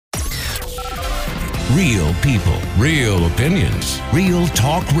Real people, real opinions, real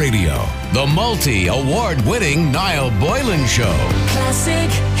talk radio. The multi-award-winning Niall Boylan Show.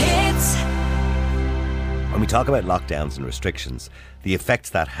 Classic hits. When we talk about lockdowns and restrictions, the effects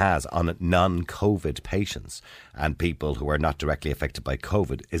that has on non-COVID patients and people who are not directly affected by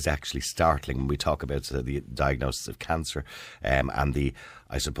COVID is actually startling. When we talk about the diagnosis of cancer and the,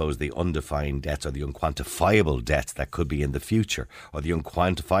 I suppose, the undefined deaths or the unquantifiable deaths that could be in the future, or the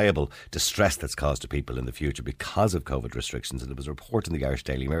unquantifiable distress that's caused to people in the future because of COVID restrictions. And there was a report in the Irish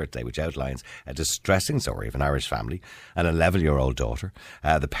Daily Mirror today which outlines a distressing story of an Irish family, an 11-year-old daughter.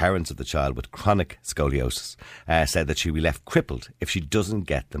 The parents of the child with chronic scoliosis said that she'll be left crippled if she doesn't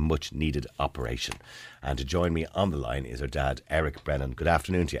get the much needed operation. And to join me on the line is her dad, Eric Brennan. Good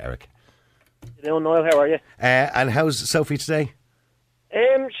afternoon to you, Eric. You doing, Niall? How are you? And how's Sophie today?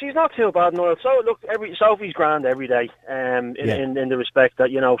 She's not too bad, Niall. So look, Sophie's grand every day. In the respect that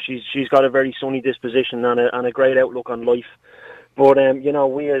she's got a very sunny disposition and a great outlook on life. But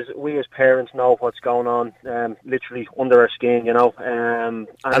we as parents know what's going on, literally under our skin. And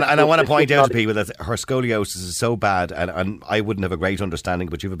I want to point out to people that her scoliosis is so bad, and I wouldn't have a great understanding,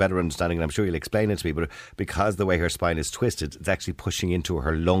 but you have a better understanding, and I'm sure you'll explain it to me. But because the way her spine is twisted, it's actually pushing into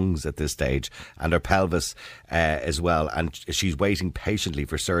her lungs at this stage and her pelvis as well. And she's waiting patiently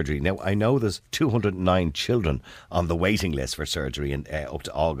for surgery. Now I know there's 209 children on the waiting list for surgery up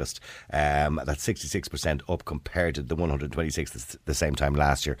to August. That's 66% up compared to the 126 the same time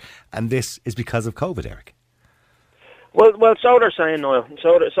last year, and this is because of COVID, Eric. Well, so they're saying, Niall.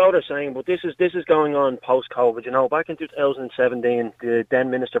 So they're saying, but this is going on post-COVID. Back in 2017, the then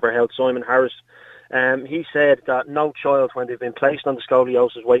Minister for Health, Simon Harris, he said that no child, when they've been placed on the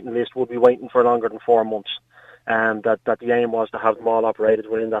scoliosis waiting list, would be waiting for longer than 4 months. That the aim was to have them all operated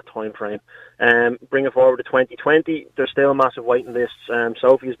within that time frame. Bring it forward to 2020, there's still massive waiting lists.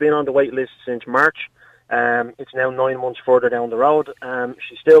 Sophie has been on the wait list since March. It's now 9 months further down the road.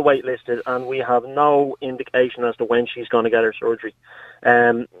 She's still waitlisted, and we have no indication as to when she's going to get her surgery.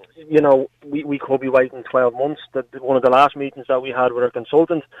 We could be waiting 12 months. One of the last meetings that we had with our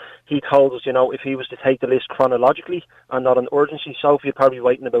consultant, he told us, if he was to take the list chronologically and not an urgency, Sophie would probably be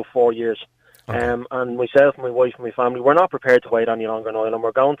waiting about 4 years. Okay. And myself and my wife and my family, we're not prepared to wait any longer, Niall, and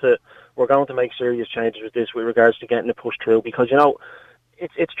we're going to make serious changes with this with regards to getting it pushed through, because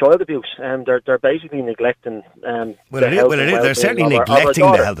it's child abuse. They're basically neglecting. They're certainly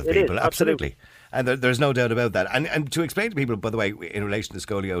neglecting the health of people. Is, absolutely. And there's no doubt about that. And to explain to people, by the way, in relation to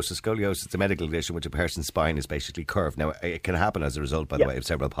scoliosis is a medical condition which a person's spine is basically curved. Now, it can happen as a result, by the way, of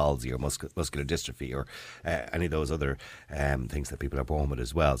cerebral palsy or muscular dystrophy or any of those other things that people are born with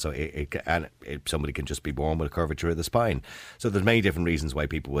as well. So somebody can just be born with a curvature of the spine. So there's many different reasons why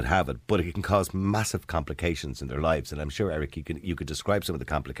people would have it, but it can cause massive complications in their lives. And I'm sure, Eric, you could describe some of the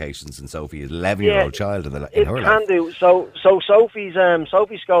complications in Sophie's 11-year-old child in her life. It can do. So Sophie's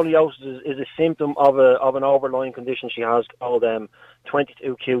scoliosis is a symptom of an overlying condition she has called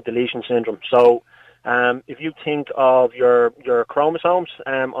 22q deletion syndrome. So if you think of your chromosomes,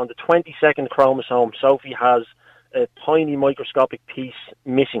 on the 22nd chromosome, Sophie has a tiny microscopic piece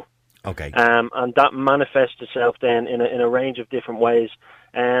missing. Okay. And that manifests itself then in a range of different ways.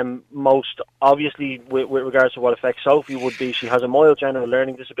 Most obviously, with regards to what affects Sophie, would be she has a mild general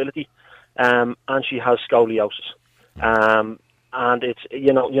learning disability, and she has scoliosis. And it's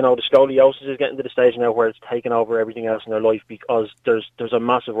the scoliosis is getting to the stage now where it's taken over everything else in their life, because there's a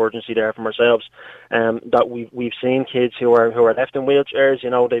massive urgency there from ourselves. That we've seen kids who are left in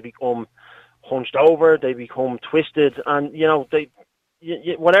wheelchairs. They become hunched over, they become twisted, and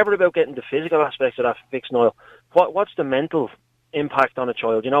whatever about getting the physical aspects of that fixed, Niall. What's the mental impact on a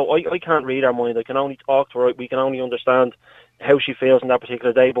child? I can't read her mind. I can only talk to her. We can only understand how she feels on that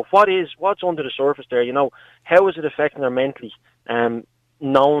particular day. But what's under the surface there? How is it affecting her mentally?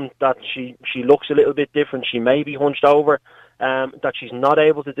 Knowing that she looks a little bit different, she may be hunched over, that she's not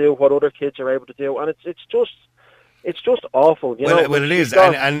able to do what other kids are able to do, and it's just awful. Well, it is,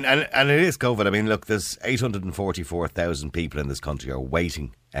 and it is COVID. I mean, look, there's 844,000 people in this country are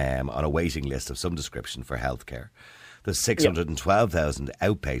waiting on a waiting list of some description for healthcare. There's 612,000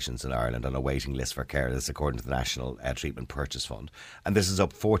 outpatients in Ireland on a waiting list for care. This according to the National Treatment Purchase Fund. And this is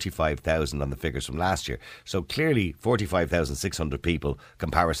up 45,000 on the figures from last year. So clearly 45,600 people,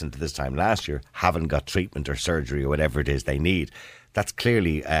 comparison to this time last year, haven't got treatment or surgery or whatever it is they need. That's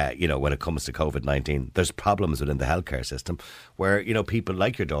clearly, when it comes to COVID-19, there's problems within the healthcare system where, people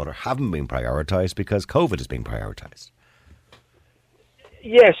like your daughter haven't been prioritised because COVID is being prioritised.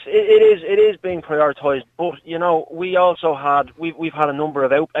 Yes, it is being prioritised, but we also we've had a number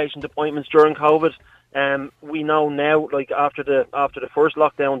of outpatient appointments during COVID. We know now, like after the first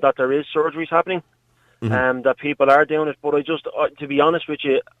lockdown, that there is surgeries happening. that people are doing it. But to be honest with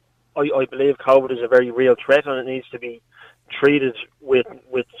you, I believe COVID is a very real threat and it needs to be treated with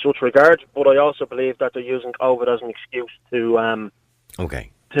such regard. But I also believe that they're using COVID as an excuse to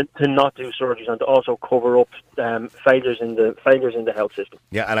to not do surgeries and to also cover up failures in the health system.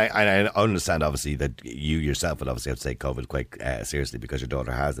 Yeah, and I understand obviously that you yourself would obviously have to take COVID quite seriously because your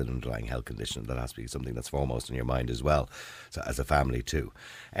daughter has an underlying health condition. That has to be something that's foremost in your mind as well, so as a family too.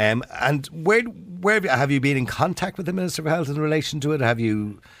 And where have you been in contact with the Minister for Health in relation to it? Have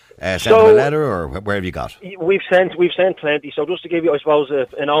you sent them a letter, or where have you got? We've sent plenty. So just to give you, I suppose,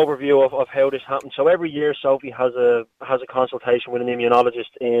 an overview of how this happens. So every year, Sophie has a consultation with an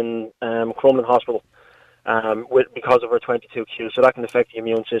immunologist in Crumlin Hospital because of her 22q. So that can affect the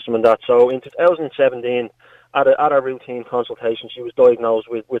immune system and that. So in 2017, at our routine consultation, she was diagnosed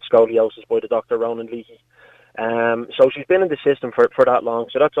with scoliosis by the Dr. Ronan Leahy. So she's been in the system for that long.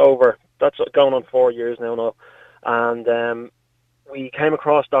 So that's going on 4 years now. And we came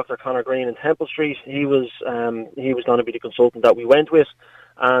across Dr. Conor Green in Temple Street. He was going to be the consultant that we went with,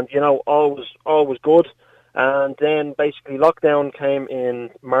 and all was good. And then basically lockdown came in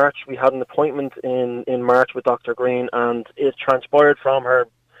March. We had an appointment in March with Dr. Green, and it transpired from her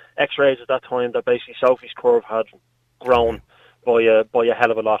X-rays at that time that basically Sophie's curve had grown by a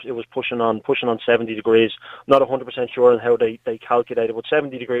hell of a lot. It was pushing on 70 degrees. Not 100% sure on how they calculated, but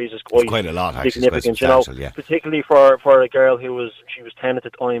 70 degrees is quite a lot, actually. significant, Yeah. Particularly for a girl she was 10 at the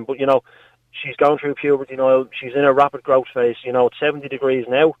time. But she's going through puberty now. She's in a rapid growth phase. At 70 degrees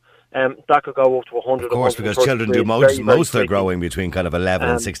now. That could go up to 100. Of course, because children do most of their growing between kind of 11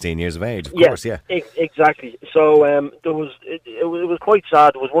 and 16 years of age. Of course, yeah. Exactly. So it was quite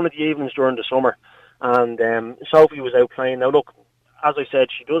sad. It was one of the evenings during the summer. And Sophie was out playing. Now, look, as I said,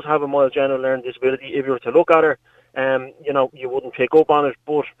 she does have a mild general learning disability. If you were to look at her, you wouldn't pick up on it.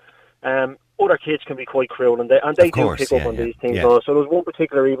 But other kids can be quite cruel, and they do pick up on these things. Yeah. So there was one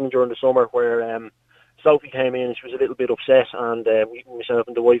particular evening during the summer where Sophie came in and she was a little bit upset, and myself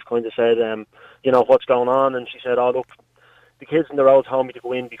and the wife kind of said, what's going on? And she said, oh, look, the kids in the road told me to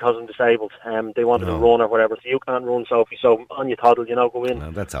go in because I'm disabled. They wanted to run or whatever, so you can't run, Sophie. So on you toddle, go in. No,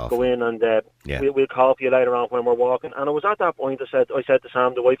 that's awful. Go in, and we'll call for you later on when we're walking. And it was at that point I said to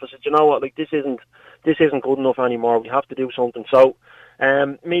Sam, the wife, I said, you know what, like this isn't good enough anymore. We have to do something. So,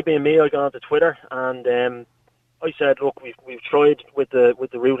 me being me, I got onto Twitter and I said, look, we've tried with the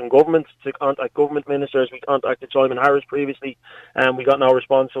route in government to contact government ministers. We contacted Simon Harris previously, and we got no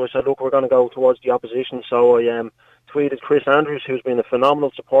response. So I said, look, we're going to go towards the opposition. So I tweeted Chris Andrews, who's been a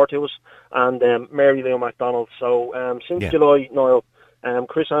phenomenal support to us, and Mary Lou MacDonald. So since July, Niall,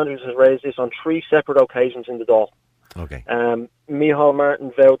 Chris Andrews has raised this on 3 separate occasions in the Dáil. Okay. Micheál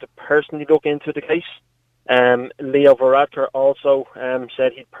Martin vowed to personally look into the case. Leo Varadkar also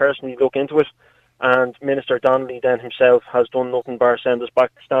said he'd personally look into it. And Minister Donnelly then himself has done nothing bar send us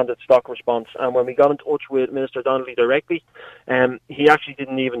back the standard stock response. And when we got in touch with Minister Donnelly directly, he actually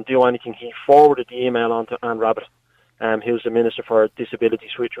didn't even do anything. He forwarded the email on to Anne Rabbitte, who's the Minister for Disabilities,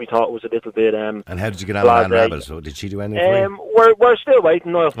 which we thought was a little bit... and how did you get on with Anne Rabbitte? So did she do anything for you? We're still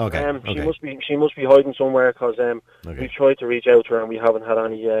waiting, Niall. Okay. She must be hiding somewhere because we've tried to reach out to her and we haven't had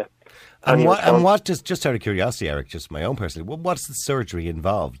any... And what? Just out of curiosity, Eric, just my own personal, what's the surgery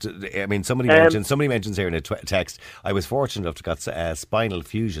involved? I mean, somebody mentions here in a text. I was fortunate enough to get spinal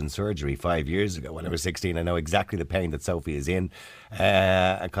fusion surgery 5 years ago when I was 16. I know exactly the pain that Sophie is in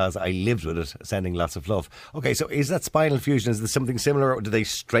because I lived with it, sending lots of love. Okay, so is that spinal fusion? Is there something similar? Or do they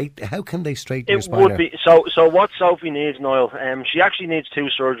how can they straighten your spine? It would be so. What Sophie needs, Niall, she actually needs 2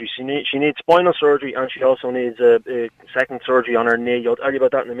 surgeries. She needs spinal surgery and she also needs a second surgery on her knee. I'll tell you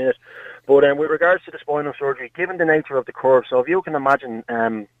about that in a minute. But with regards to the spinal surgery, given the nature of the curve, so if you can imagine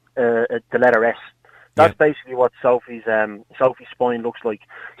the letter S, that's basically what Sophie's spine looks like.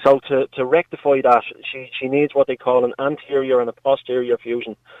 So to rectify that, she needs what they call an anterior and a posterior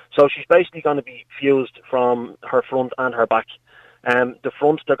fusion. So she's basically going to be fused from her front and her back. The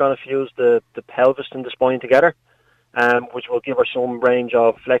front, they're going to fuse the pelvis and the spine together, which will give her some range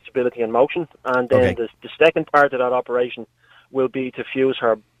of flexibility and motion. And then the second part of that operation will be to fuse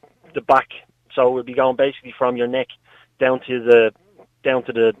the back, so we'll be going basically from your neck down to the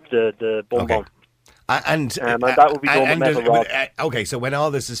bum bone. And that will be done with metal rod. Okay, so when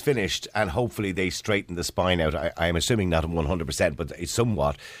all this is finished and hopefully they straighten the spine out, I'm assuming not 100%, but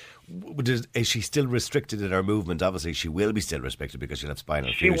somewhat, is she still restricted in her movement? Obviously she will be still restricted because she'll have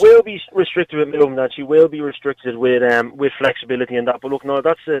spinal fusion. She will be restricted with movement and she will be restricted with flexibility and that. But look, no,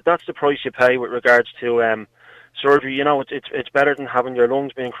 that's the price you pay with regards to surgery, it's better than having your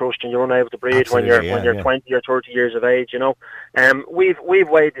lungs being crushed and you're unable to breathe Absolutely, when you're 20 or 30 years of age. We've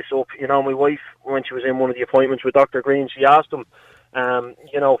weighed this up. My wife, when she was in one of the appointments with Dr. Green, she asked him,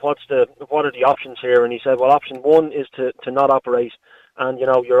 what are the options here? And he said, well, option one is to not operate, and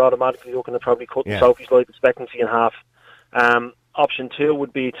you're automatically looking at probably cutting Sophie's life expectancy in half. Option two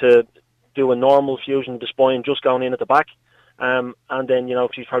would be to do a normal fusion of the spine, just going in at the back. And then,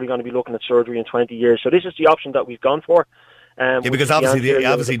 she's probably going to be looking at surgery in 20 years. So this is the option that we've gone for. Because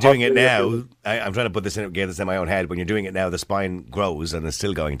obviously doing it now, I'm trying to get this in my own head. When you're doing it now, the spine grows and is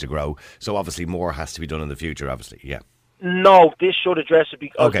still going to grow. So obviously more has to be done in the future, obviously, yeah. No, this should address it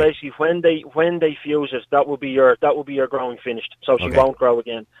because basically when they fuse it, that will be your growing finished. So she won't grow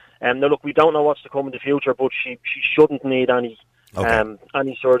again. Now look, we don't know what's to come in the future, but she shouldn't need any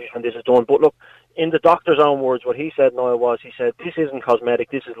surgery when this is done. But look, in the doctor's own words, what he said, Niall, he said, this isn't cosmetic,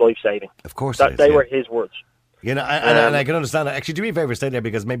 this is life-saving. Of course They were his words. And I can understand that. Actually, do me a favour, stay there,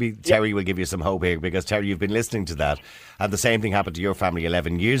 because maybe Terry will give you some hope here, because Terry, you've been listening to that, and the same thing happened to your family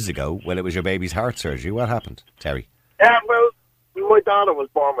 11 years ago when it was your baby's heart surgery. What happened, Terry? Well, my daughter was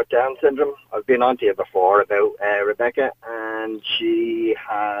born with Down syndrome. I've been on to you before about Rebecca, and she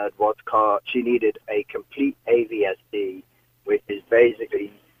had she needed a complete AVSD, which is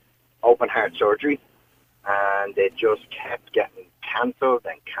basically open heart surgery, and it just kept getting cancelled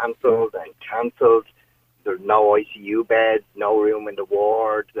and cancelled and cancelled. There's no ICU beds, no room in the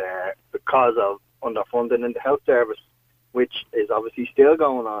ward because of underfunding in the health service, which is obviously still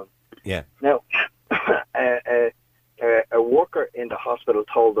going on. Yeah. Now, a worker in the hospital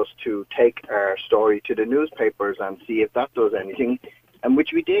told us to take our story to the newspapers and see if that does anything, and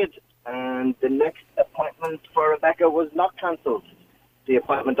which we did. And the next appointment for Rebecca was not cancelled. The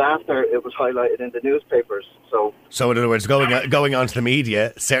appointment after, it was highlighted in the newspapers. So in other words, going onto the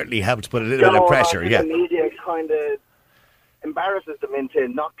media certainly helped put a little bit of pressure. Yeah, the media kind of embarrasses them into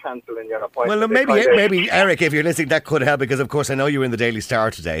not cancelling your appointment. Well, maybe Eric, if you're listening, that could help, because of course I know you're in the Daily Star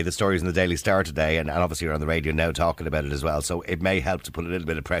today. The story's in the Daily Star today, and obviously you're on the radio now talking about it as well. So it may help to put a little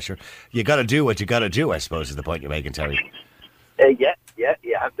bit of pressure. You got to do what you got to do, I suppose, is the point you're making, Terry. Yeah,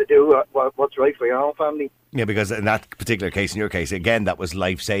 you have to do what's right for your own family. Yeah, because in that particular case, in your case, again, that was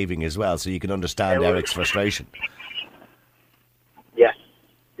life-saving as well, so you can understand Eric's frustration. Yes.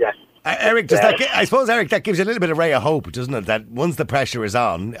 Eric, I suppose, Eric, that gives you a little bit of ray of hope, doesn't it? That once the pressure is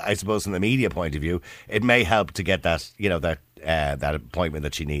on, I suppose from the media point of view, it may help to get that, that appointment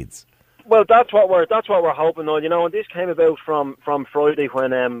that she needs. Well, that's what we're hoping on, and this came about from Friday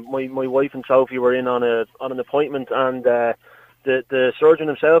when my wife and Sophie were in on an appointment, and the surgeon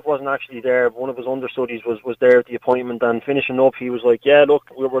himself wasn't actually there. One of his understudies was there at the appointment, and finishing up, he was like, yeah, look,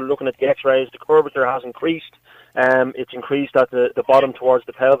 we were looking at the x-rays, the curvature has increased. It's increased at the bottom towards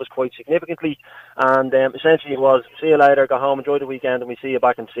the pelvis quite significantly, and essentially it was, see you later, go home, enjoy the weekend, and we see you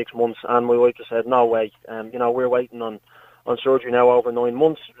back in 6 months. And my wife just said, no way, we're waiting on surgery now over 9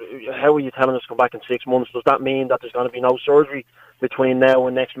 months. How are you telling us to come back in 6 months? Does that mean that there's going to be no surgery between now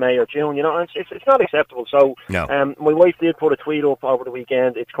and next May or June? It's not acceptable. So no. My wife did put a tweet up over the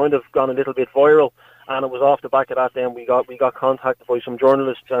weekend. It's kind of gone a little bit viral, and it was off the back of that. Then we got contacted by some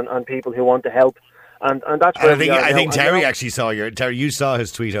journalists and people who want to help. And that's where I think Terry actually saw Terry. You saw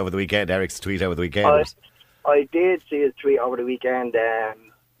his tweet over the weekend. Eric's tweet over the weekend. I did see his tweet over the weekend.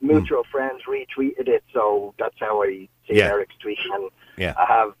 Mutual friends retweeted it, so that's how I see Eric's tweet. And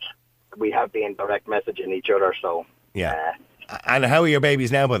we have been direct messaging each other. So and how are your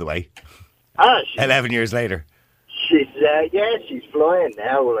babies now, by the way? 11 years later. She's flying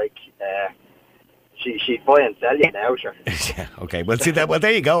now. Like she's flying Celia now, sure. Yeah, okay. Well, see that. Well,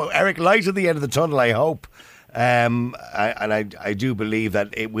 there you go, Eric. Light at the end of the tunnel, I hope. I do believe that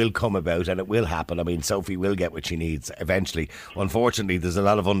it will come about and it will happen. I mean, Sophie will get what she needs eventually. Unfortunately, there's a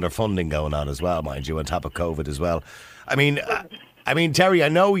lot of underfunding going on as well, mind you, on top of COVID as well. I mean, Terry, I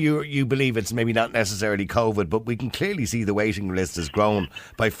know you believe it's maybe not necessarily COVID, but we can clearly see the waiting list has grown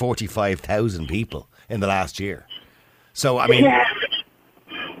by 45,000 people in the last year. So, I mean,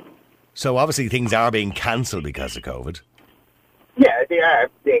 so obviously things are being cancelled because of COVID. Yeah, they are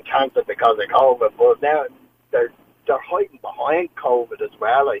being cancelled because of COVID, but now they're hiding behind COVID as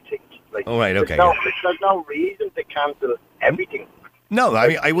well, I think. Like, oh, right, okay. There's no reason to cancel everything. No, I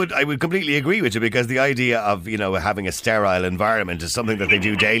mean, I would completely agree with you, because the idea of, having a sterile environment is something that they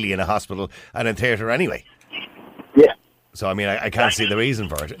do daily in a hospital and in theatre anyway. Yeah. So, I mean, I can't see the reason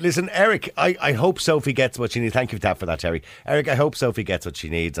for it. Listen, Eric, I hope Sophie gets what she needs. Thank you for that, Terry. Eric, I hope Sophie gets what she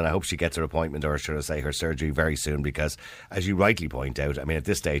needs, and I hope she gets her appointment, or should I say her surgery, very soon, because, as you rightly point out, I mean, at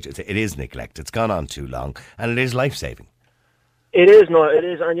this stage, it is neglect. It's gone on too long, and it is life-saving. It is, no, it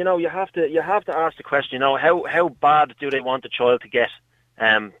is, and you have to ask the question, how bad do they want the child to get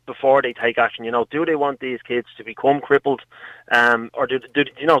before they take action? Do they want these kids to become crippled, or do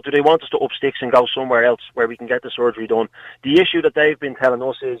they want us to up sticks and go somewhere else where we can get the surgery done? The issue that they've been telling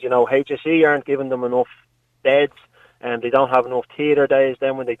us is, HSE aren't giving them enough beds, and they don't have enough theatre days.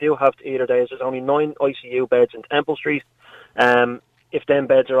 Then when they do have theatre days, there's only 9 ICU beds in Temple Street. If them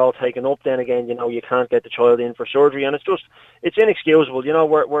beds are all taken up, then again, you can't get the child in for surgery, and it's inexcusable.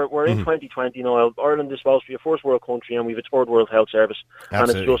 We're in 2020 now. Ireland is supposed to be a first world country, and we've a third world health service,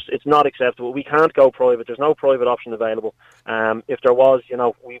 Absolutely. and it's not acceptable. We can't go private. There's no private option available. If there was,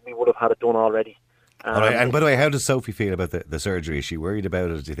 we would have had it done already. All right. And by the way, how does Sophie feel about the surgery? Is she worried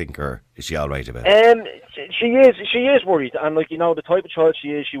about it, do you think, or is she all right about it? She is worried, and the type of child she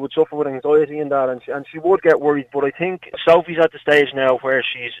is, she would suffer with anxiety and that, and she would get worried. But I think Sophie's at the stage now where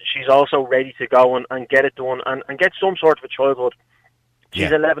she's also ready to go and get it done and get some sort of a childhood.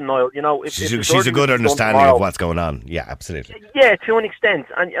 She's 11 now. She's a good understanding of what's going on. Yeah, absolutely. Yeah, to an extent.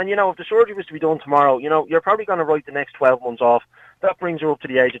 And if the surgery was to be done tomorrow, you're probably going to write the next 12 months off. That brings her up to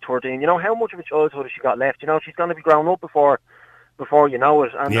the age of 13. How much of a childhood has she got left? She's going to be grown up before you know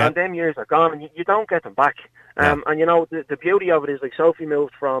it. And them years are gone, and you don't get them back. And the beauty of it is, like, Sophie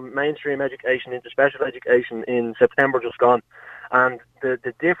moved from mainstream education into special education in September just gone. And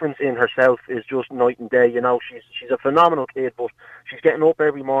the difference in herself is just night and day. She's a phenomenal kid, but she's getting up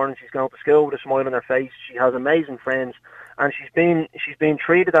every morning. She's going to school with a smile on her face. She has amazing friends, and she's been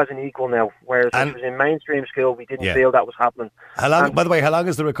treated as an equal now. Whereas when she was in mainstream school, we didn't feel that was happening. By the way, how long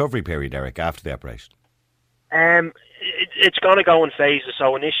is the recovery period, Eric, after the operation? It's going to go in phases.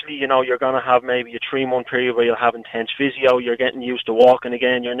 So initially, you're going to have maybe a 3-month period where you'll have intense physio. You're getting used to walking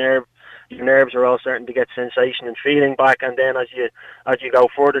again. Your nerves are all starting to get sensation and feeling back. And then as you go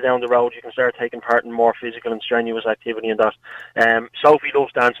further down the road, you can start taking part in more physical and strenuous activity and that. Sophie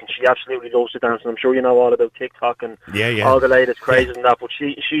loves dancing. She absolutely loves to dance. And I'm sure you know all about TikTok and all the latest crazes and that. But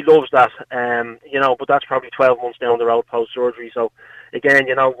she loves that. But that's probably 12 months down the road post-surgery. So again,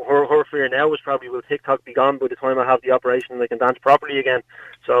 her fear now is probably, will TikTok be gone by the time I have the operation and I can dance properly again?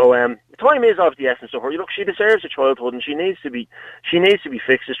 So time is of the essence of her. Look, she deserves a childhood, and she needs to be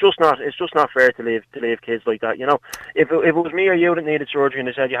fixed. It's just not fair to leave kids like that. If it was me or you that needed surgery and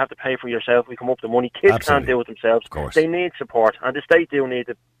they said you have to pay for yourself, we come up with the money. Kids can't do it themselves. Of course. They need support, and the state do need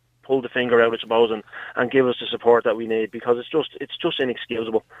to pull the finger out, I suppose, and give us the support that we need, because it's just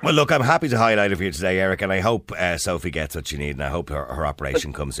inexcusable. Well, look, I'm happy to highlight it for you today, Eric, and I hope Sophie gets what she needs, and I hope her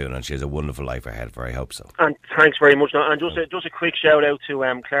operation comes soon, and she has a wonderful life ahead of her. I hope so. And thanks very much. And just a quick shout out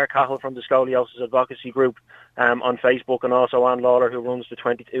to Claire Cahill from the Scoliosis Advocacy Group on Facebook, and also Anne Lawler, who runs the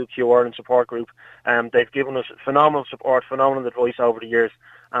 22Q Ireland support group. They've given us phenomenal support, phenomenal advice over the years.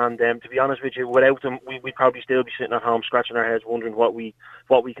 And to be honest with you, without them, we'd probably still be sitting at home scratching our heads, wondering what we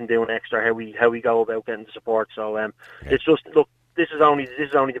can do next, or how we go about getting the support. So it's just, look, this is only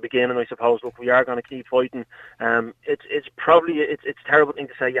the beginning, I suppose. Look, we are going to keep fighting. It's a terrible thing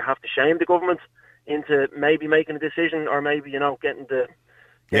to say. You have to shame the government into maybe making a decision, or maybe getting the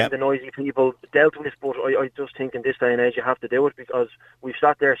noisy people dealt with, but I just think in this day and age you have to do it, because we've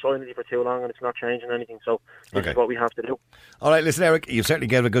sat there silently for too long and it's not changing anything. So this is what we have to do. All right, listen, Eric, you've certainly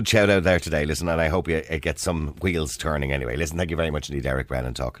given a good shout out there today, listen, and I hope it gets some wheels turning anyway. Listen, thank you very much indeed, Eric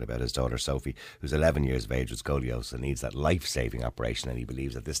Brennan, talking about his daughter Sophie, who's 11 years of age with scoliosis and needs that life-saving operation, and he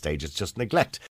believes at this stage it's just neglect.